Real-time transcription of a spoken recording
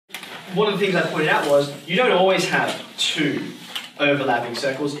one of the things I pointed out was you don't always have 2 overlapping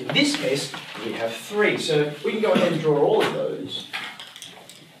circles. In this case, we have 3. So we can go ahead and draw all of those.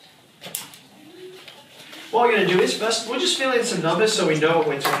 What we're going to do is first, we'll just fill in some numbers so we know what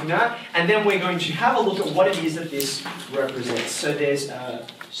we're talking about, and then we're going to have a look at what it is that this represents. So there's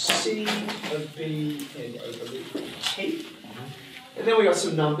C of B and A of T. And then we got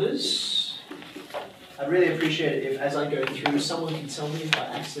some numbers. I'd really appreciate it if, as I go through, someone can tell me if I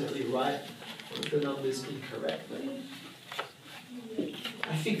accidentally write one of the numbers incorrectly.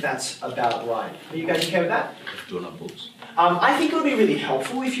 I think that's about right. Are you guys okay with that? Drawn up books. I think it'll be really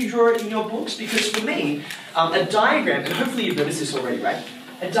helpful if you draw it in your books, because for me, a diagram, and hopefully you've noticed this already, right?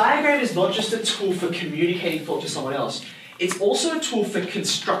 A diagram is not just a tool for communicating thought to someone else. It's also a tool for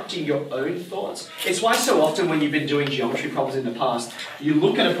constructing your own thoughts. It's why so often when you've been doing geometry problems in the past, you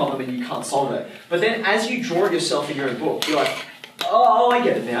look at a problem and you can't solve it. But then as you draw it yourself in your own book, you're like, oh, I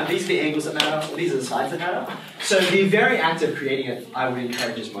get it now. These are the angles that matter, or these are the sides that matter. So be very active creating it, I would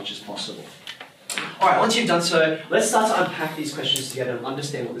encourage as much as possible. Alright, once you've done so, let's start to unpack these questions together and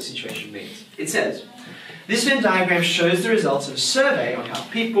understand what the situation means. It says, this Venn diagram shows the results of a survey on how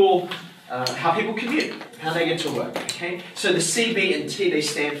people commute, how they get to work, okay? So the C, B, and T, they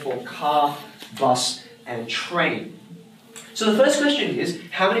stand for car, bus, and train. So the first question is,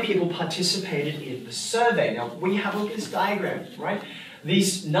 how many people participated in the survey? Now, when you have a look at this diagram, right,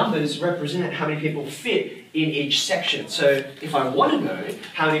 these numbers represent how many people fit in each section. So if I want to know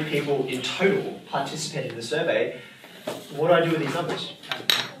how many people in total participated in the survey, what do I do with these numbers?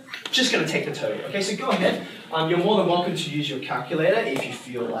 Just going to take the total. Okay, so go ahead. You're more than welcome to use your calculator if you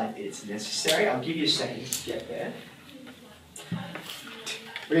feel like it's necessary. I'll give you a second to get there.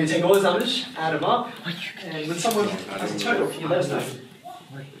 We're going to take all those numbers, add them up, and when someone has a total, can you let us know?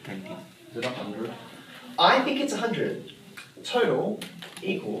 Is it 100? I think it's 100. Total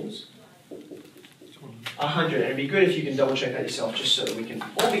equals 100. And it'd be good if you can double check that yourself, just so that we can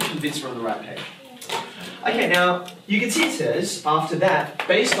all be convinced we're on the right page. Okay, now you can see it says, after that,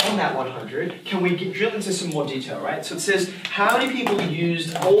 based on that 100, can we drill into some more detail, right? So it says, how many people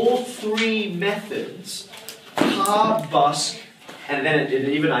used all 3 methods, car, bus, and then it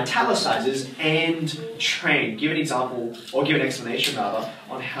even italicizes, and train. Give an example, or give an explanation rather,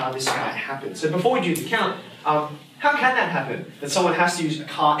 on how this might happen. So before we do the count, how can that happen? That someone has to use a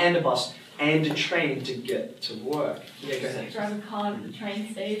car and a bus and a train to get to work. Yeah, go ahead. Drive a car to the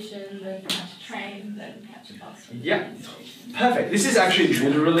train station, then catch a train, then catch a bus. Yeah, perfect. This is actually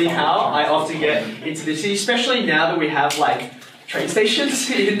literally how I often get into the city, especially now that we have like train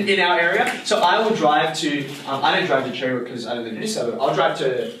stations in our area. So I will drive to, I don't drive to Cherry because I don't live in this suburb. I'll drive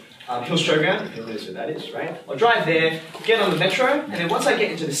to Hills Showground, who knows where that is, right? I'll drive there, get on the metro, and then once I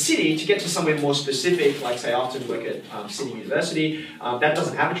get into the city, to get to somewhere more specific, like say I often work at Sydney University, that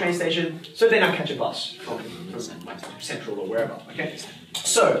doesn't have a train station, so then I catch a bus from Central or wherever, okay?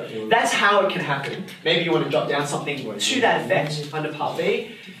 So, that's how it can happen. Maybe you want to jot down something to that effect under part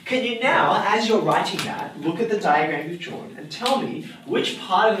B. Can you now, as you're writing that, look at the diagram you've drawn and tell me which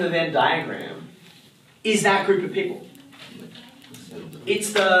part of the Venn diagram is that group of people?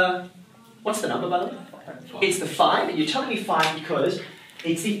 It's the, what's the number by the way? It's the 5, and you're telling me 5 because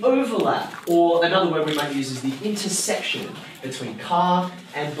it's the overlap, or another word we might use is the intersection between car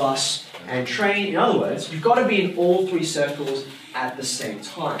and bus and train. In other words, you've got to be in all 3 circles at the same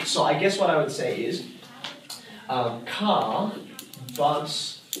time. So I guess what I would say is car,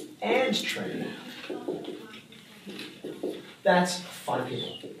 bus, and train. That's 5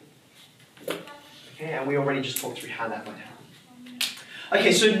 people. Okay, and we already just talked through how that might happen.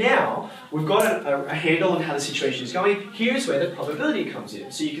 Okay, so now we've got a handle on how the situation is going. Here's where the probability comes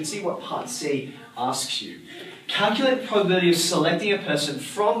in. So you can see what part C asks you. Calculate the probability of selecting a person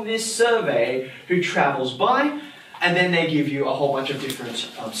from this survey who travels by, and then they give you a whole bunch of different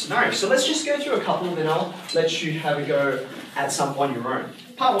scenarios. So let's just go through a couple and then I'll let you have a go at some on your own.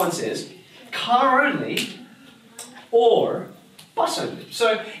 Part 1 says, car only or bus only.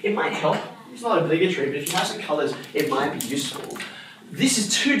 So it might help, it's not obligatory, but if you have some colours, it might be useful. This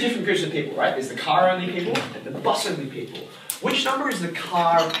is 2 different groups of people, right? There's the car-only people and the bus-only people. Which number is the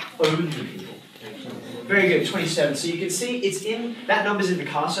car-only people? Very good, 27. So you can see it's in, that number's in the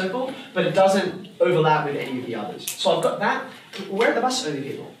car circle, but it doesn't overlap with any of the others. So I've got that. Where are the bus-only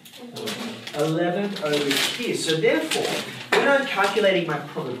people? 11 over here. So therefore, when I'm calculating my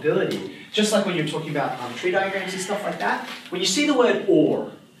probability, just like when you're talking about tree diagrams and stuff like that, when you see the word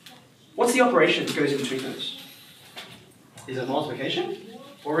or, what's the operation that goes in between those? Is it multiplication?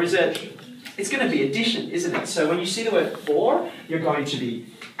 Or is it, it's going to be addition, isn't it? So when you see the word or, you're going to be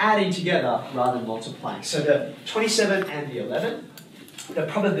adding together rather than multiplying. So the 27 and the 11 the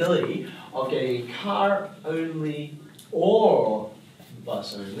probability of getting car only or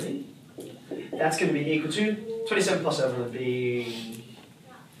bus only, that's going to be equal to 27 plus 7 would be,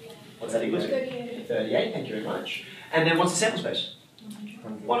 what's that equal to? 38. 38, thank you very much. And then what's the sample space?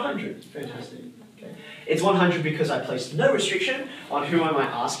 100, fantastic. Okay. It's 100 because I placed no restriction on who I might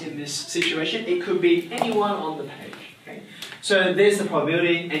ask in this situation. It could be anyone on the page. Okay. So there's the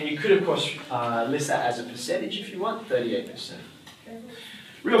probability, and you could of course list that as a percentage if you want, 38%. Okay.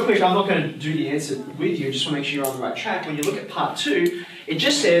 Real quick, I'm not going to do the answer with you, just want to make sure you're on the right track. When you look at part 2, it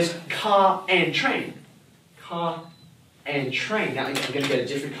just says car and train. Car and train. Now I'm going to get a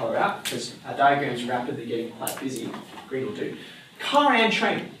different colour out because our diagram's rapidly getting quite busy. Green will do. Car and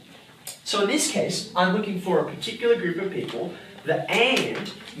train. So in this case, I'm looking for a particular group of people. The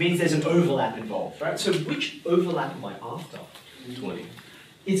and means there's an overlap involved, right? So which overlap am I after? 20.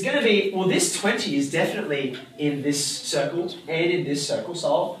 It's going to be, well, this 20 is definitely in this circle and in this circle, so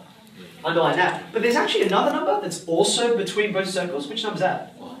I'll underline that. But there's actually another number that's also between both circles. Which number's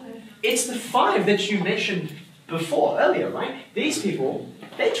that? It's the 5 that you mentioned before, earlier, right? These people,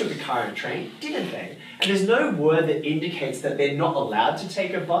 they took a car and train, didn't they? And there's no word that indicates that they're not allowed to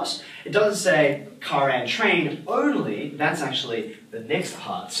take a bus. It doesn't say car and train only, that's actually the next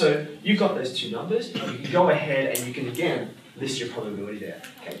part. So you've got those two numbers, you can go ahead and you can again list your probability there.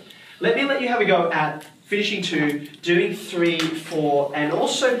 Okay. Let you have a go at finishing 2, doing 3, 4, and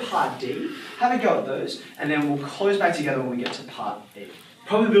also part D. Have a go at those, and then we'll close back together when we get to part E.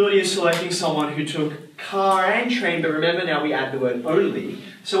 Probability of selecting someone who took car and train, but remember now we add the word only.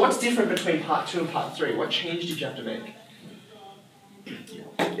 So what's different between part 2 and part 3? What change did you have to make?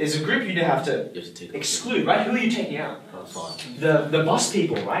 There's a group you have to exclude, right? Who are you taking out? The bus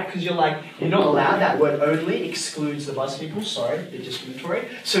people, right? Because you're not allowed. That word only excludes the bus people. Sorry, they're discriminatory.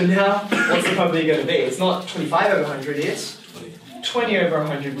 So now, what's the probability going to be? It's not 25 over 100, it's 20 over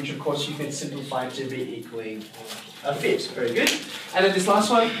 100, which of course you can simplify to be equaling a fifth. Very good. And then this last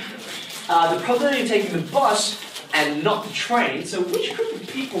one, the probability of taking the bus and not the train. So which group of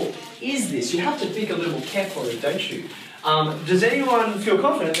people is this? You have to think a little more carefully, don't you? Does anyone feel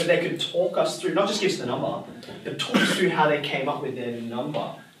confident that they could talk us through, not just give us the number, but talk us through how they came up with their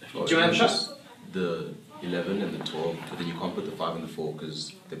number? Do you want to have a shot? The 11 and the 12, but then you can't put the 5 and the 4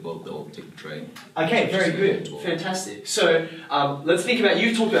 because they all take the train. Okay, very good. Fantastic. So let's think about,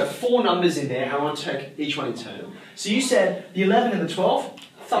 you've talked about 4 numbers in there, and I want to take each one in turn. So you said the 11 and the 12,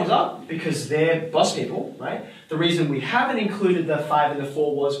 thumbs up, because they're bus people, right? The reason we haven't included the 5 and the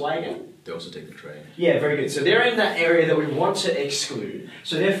 4 was why again? They also take the train. Yeah, very good. So they're in that area that we want to exclude.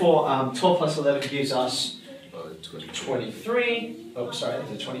 So therefore, 12 plus 11 gives us 23. Oh, sorry,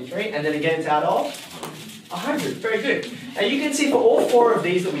 that's a 23. And then again, it's out of 100. Very good. And you can see for all 4 of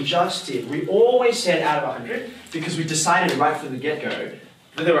these that we just did, we always said out of 100 because we decided right from the get-go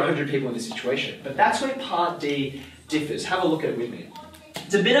that there were 100 people in this situation. But that's where part D differs. Have a look at it with me.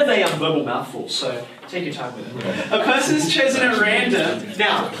 It's a bit of a verbal mouthful, so take your time with it. A person is chosen at random.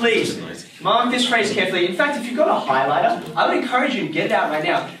 Now, please, mark this phrase carefully. In fact, if you've got a highlighter, I would encourage you to get it out right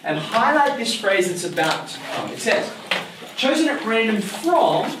now and highlight this phrase that's about to come. It says, chosen at random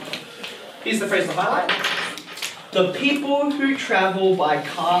from, here's the phrase to highlight, the people who travel by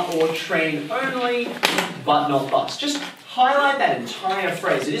car or train only, but not bus. Just highlight that entire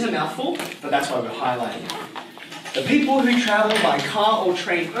phrase. It is a mouthful, but that's why we're highlighting it. The people who travel by car or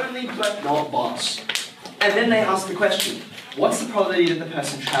train only, but not bus. And then they ask the question, what's the probability that the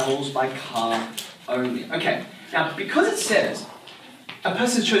person travels by car only? Okay, now because it says a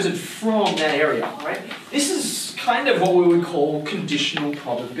person's chosen from that area, right? This is kind of what we would call conditional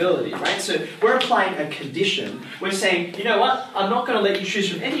probability, right? So we're applying a condition. We're saying, you know what? I'm not going to let you choose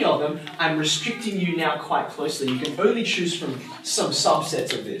from any of them. I'm restricting you now quite closely. You can only choose from some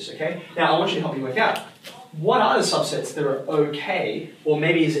subsets of this, okay? Now I want you to help me work out. What are the subsets that are okay, or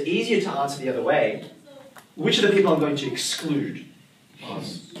maybe is it easier to answer the other way? Which are the people I'm going to exclude?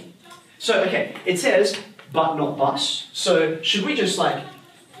 Bus. So, okay, it says, but not bus. So, should we just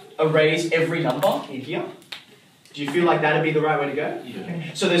erase every number in here? Do you feel like that'd be the right way to go? Yeah.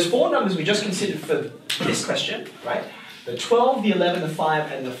 Okay. So there's 4 numbers we just considered for this question, right? The 12, the 11, the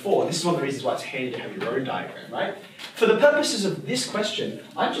 5, and the 4. This is one of the reasons why it's handy to have your own diagram, right? For the purposes of this question,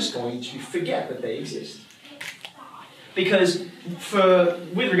 I'm just going to forget that they exist. Because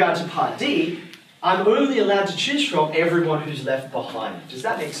with regard to part D, I'm only allowed to choose from everyone who's left behind. Does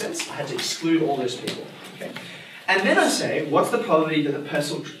that make sense? I had to exclude all those people. Okay. And then I say, what's the probability that the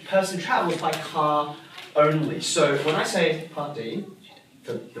person travels by car only? So when I say part D,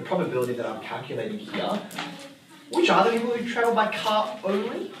 the probability that I'm calculating here, which are the people who travel by car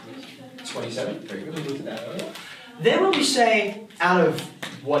only? 27. Very good. We looked at that earlier. Then when we say out of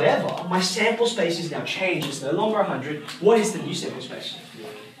whatever, my sample space is now changed. It's no longer 100. What is the new sample space?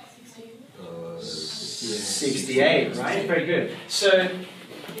 68, right? Very good. So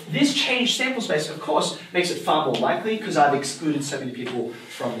this changed sample space, of course, makes it far more likely because I've excluded so many people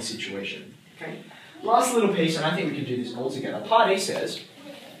from the situation. Okay. Last little piece, and I think we can do this all together. Part E says,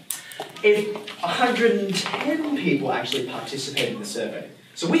 if 110 people actually participated in the survey,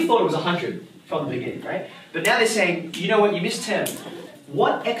 so we thought it was 100 from the beginning, right? But now they're saying, you know what, you missed 10.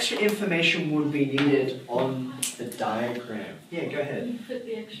 What extra information would be needed on the diagram? Yeah, go ahead. You put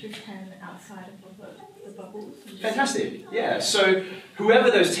the extra 10 outside of the bubbles. Fantastic. Yeah, so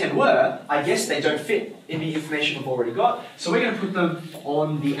whoever those 10 were, I guess they don't fit in the information we've already got, so we're going to put them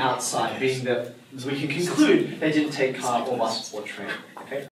on the outside, being that we can conclude they didn't take car or bus or train.